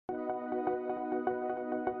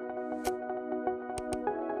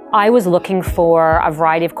I was looking for a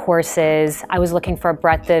variety of courses. I was looking for a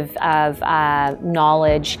breadth of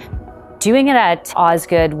knowledge. Doing it at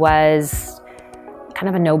Osgoode was kind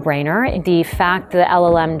of a no-brainer. The fact that the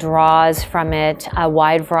LLM draws from it a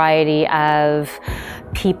wide variety of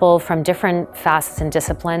people from different facets and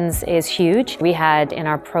disciplines is huge. We had in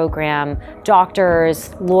our program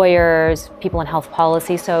doctors, lawyers, people in health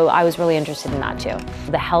policy, so I was really interested in that too.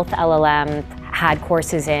 The health LLM had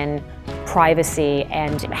courses in privacy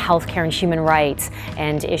and healthcare and human rights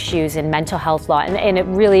and issues in mental health law, and it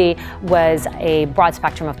really was a broad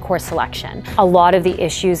spectrum of course selection. A lot of the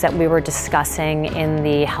issues that we were discussing in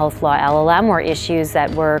the health law LLM were issues that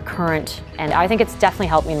were current, and I think it's definitely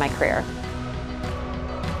helped me in my career.